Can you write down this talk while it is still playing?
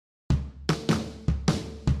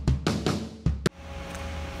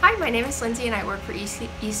my name is Lindsay and I work for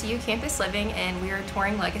ECU Campus Living, and we are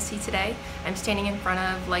touring Legacy today. I'm standing in front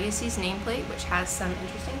of Legacy's nameplate, which has some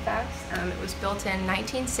interesting facts. It was built in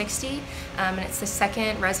 1960 and it's the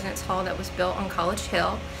second residence hall that was built on College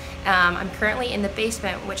Hill. I'm currently in the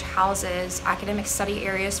basement, which houses academic study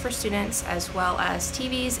areas for students, as well as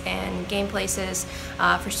TVs and game places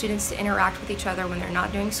for students to interact with each other when they're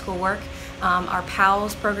not doing schoolwork. Our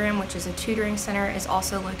PALS program, which is a tutoring center, is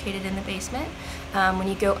also located in the basement. When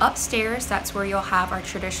you go upstairs, that's where you'll have our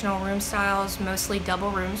traditional room styles, mostly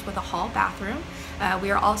double rooms with a hall bathroom.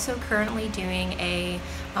 We are also currently doing a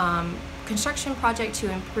construction project to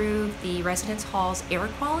improve the residence hall's air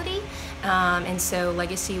quality, and so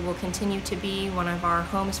Legacy will continue to be one of our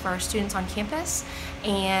homes for our students on campus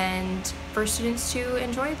and for students to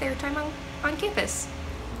enjoy their time on campus.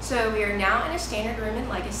 So we are now in a standard room in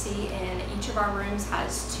Legacy, and each of our rooms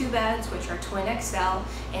has 2 beds, which are twin XL,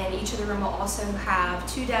 and each of the room will also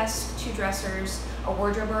have 2 desks, 2 dressers, a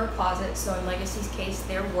wardrobe or a closet, so in Legacy's case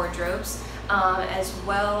they're wardrobes, as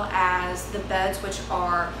well as the beds, which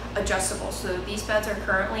are adjustable. So these beds are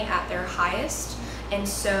currently at their highest, and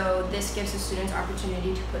so this gives the students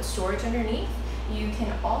opportunity to put storage underneath. You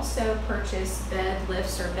can also purchase bed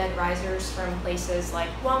lifts or bed risers from places like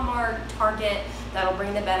Walmart, Target, that'll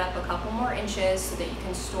bring the bed up a couple more inches so that you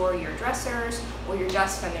can store your dressers or your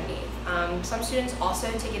desk underneath. Some students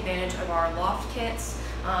also take advantage of our loft kits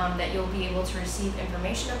that you'll be able to receive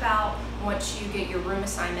information about once you get your room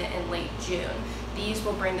assignment in late June. These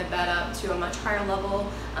will bring the bed up to a much higher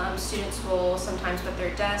level. Students will sometimes put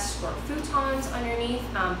their desks or futons underneath,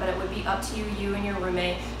 but it would be up to you and your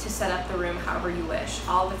roommate to set up the room however you wish.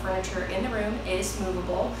 All the furniture in the room is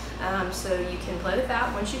movable, so you can play with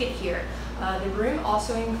that once you get here. The room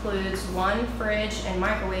also includes 1 fridge and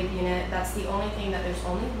microwave unit. That's the only thing that there's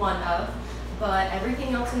only 1 of, but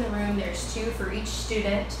everything else in the room, there's 2 for each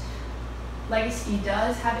student. Legacy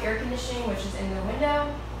does have air conditioning, which is in the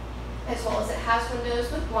window, as well as it has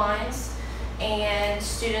windows with blinds, and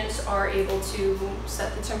students are able to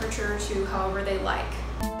set the temperature to however they like.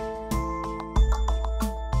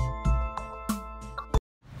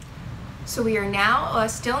 So we are now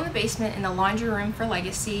still in the basement in the laundry room for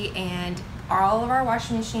Legacy, and all of our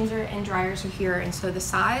washing machines and dryers are here, and so the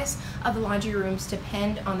size of the laundry rooms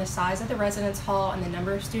depend on the size of the residence hall and the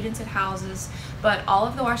number of students it houses, but all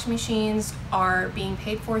of the washing machines are being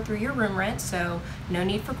paid for through your room rent, so no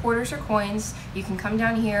need for quarters or coins. You can come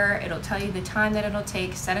down here, it'll tell you the time that it'll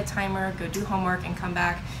take, set a timer, go do homework, and come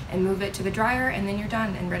back and move it to the dryer, and then you're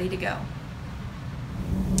done and ready to go.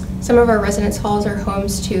 Some of our residence halls are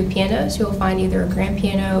homes to pianos. You'll find either a grand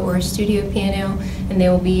piano or a studio piano, and they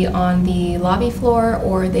will be on the lobby floor,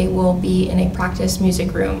 or they will be in a practice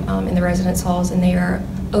music room in the residence halls, and they are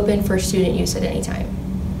open for student use at any time.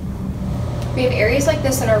 We have areas like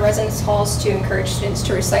this in our residence halls to encourage students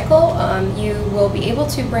to recycle. You will be able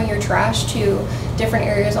to bring your trash to different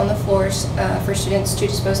areas on the floors for students to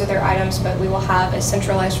dispose of their items, but we will have a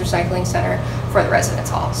centralized recycling center for the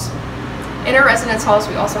residence halls. In our residence halls,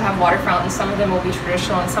 we also have water fountains. Some of them will be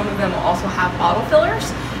traditional, and some of them will also have bottle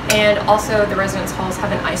fillers. And also, the residence halls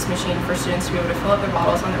have an ice machine for students to be able to fill up their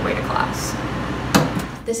bottles on their way to class.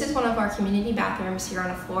 This is one of our community bathrooms here on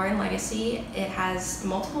a floor in Legacy. It has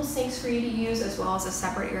multiple sinks for you to use, as well as a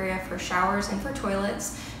separate area for showers and for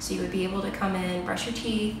toilets. So you would be able to come in, brush your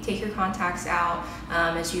teeth, take your contacts out,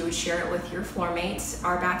 as you would share it with your floor mates.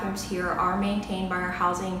 Our bathrooms here are maintained by our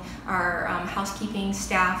housekeeping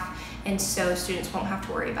staff, and so students won't have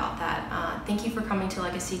to worry about that. Thank you for coming to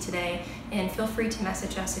Legacy today, and feel free to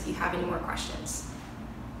message us if you have any more questions.